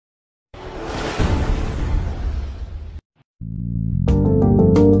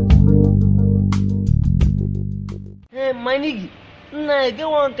nigga. Nah, get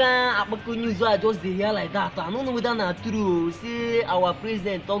one kind of news I just dey hear like that. I don't know whether na true. Say our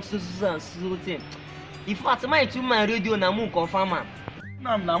president talks so and so thing. In fact, my to my radio na mo confirm am.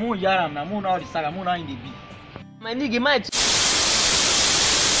 Na mo yaram, na mo na the saga, mo na in the beat. My nigga, my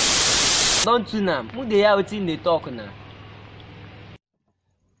don't tune am. Who dey hear wetin dey talk now?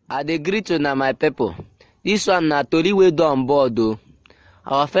 I dey greet una my people. This one na tori wey dey on board o.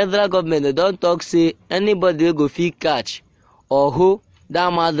 Our federal government don talk say anybody wey go fit catch or hold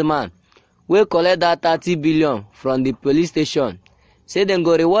that madman wey collect that 30 billion from the police station, say dem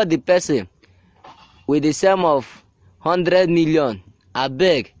go reward the person with the sum of 100 million.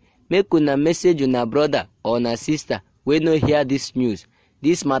 Abeg, make una message una brother or una sister wey no hear this news.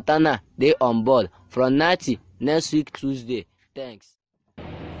 This matter na dey on board from 90 next week Tuesday. Thanks.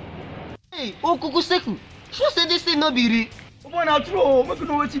 Hey, Okukuseku, sure say this thing no be real. Omo na true, make you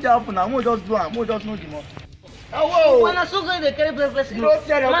know wetin dey happen na, mo just do am, mo just know the more. Whoa! When I saw going to carry place, man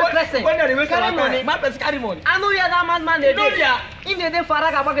person, carry money. Man person carry money. I know you are that madman. They do. If they dey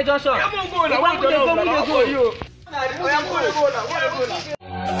Farag, I buy Joshua. Come on, go now. Go now.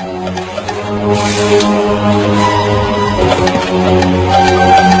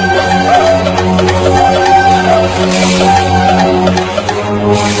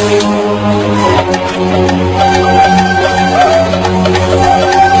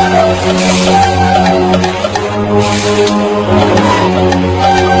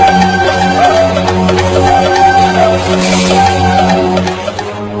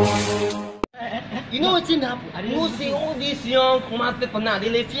 You know what's in happen? You see all these young commerce people now,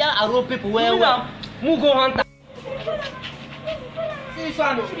 they fear Aro people well. Who go hunt? See this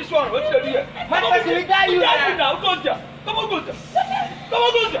one, what's the deal? My person will die you now. Go there. Come on, go there. Come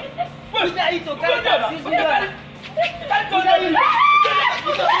on, go there. Who's that? It's okay.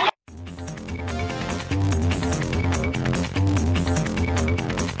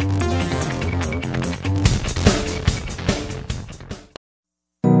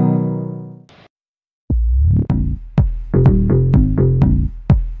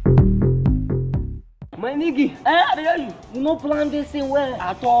 My nigga, I hear you. You no plan this thing well.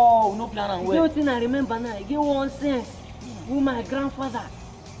 At all, no plan and well. The thing I remember now, I get one sense who my grandfather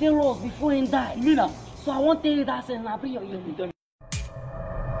tell us before he died. You mean now? So I won't tell you that sense now. Bring your ear.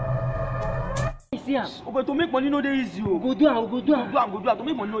 See am. Oh, but to make money no dey easy. Go do am, go do am. Go do am. To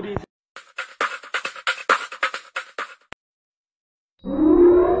make money no dey easy.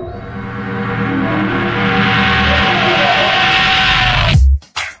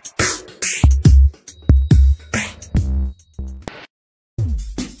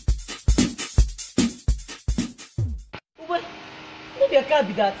 Maybe a car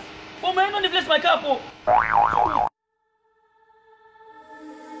be that. Oh man, don't place my car for.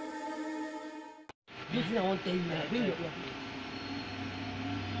 This thing I won't tell you now. Bring your ear.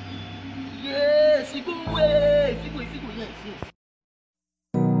 Yes, you go away. You go, yes, yes.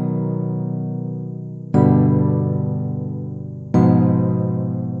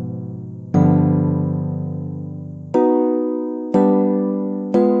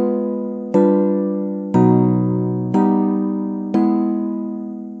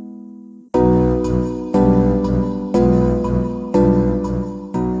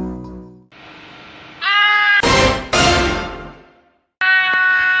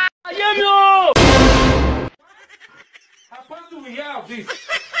 We hear of this.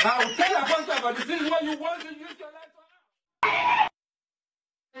 Now tell Apostle about this. This is what you want to use your life for.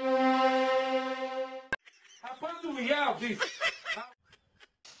 Apostle, we hear of this.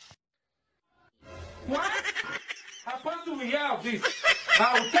 What? Apostle, we hear of this.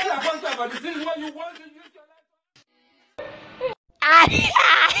 Now tell Apostle about this. This is what you want to use your life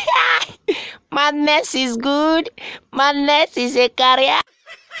for. Madness is good. Madness is a career.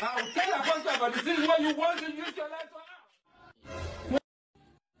 Now tell Apostle about this. This is what you want to use your life for.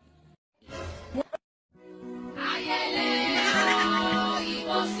 Ayẹlẹ o,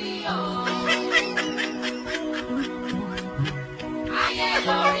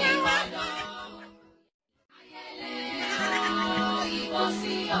 ìwọ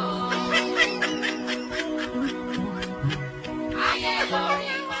sí ọ.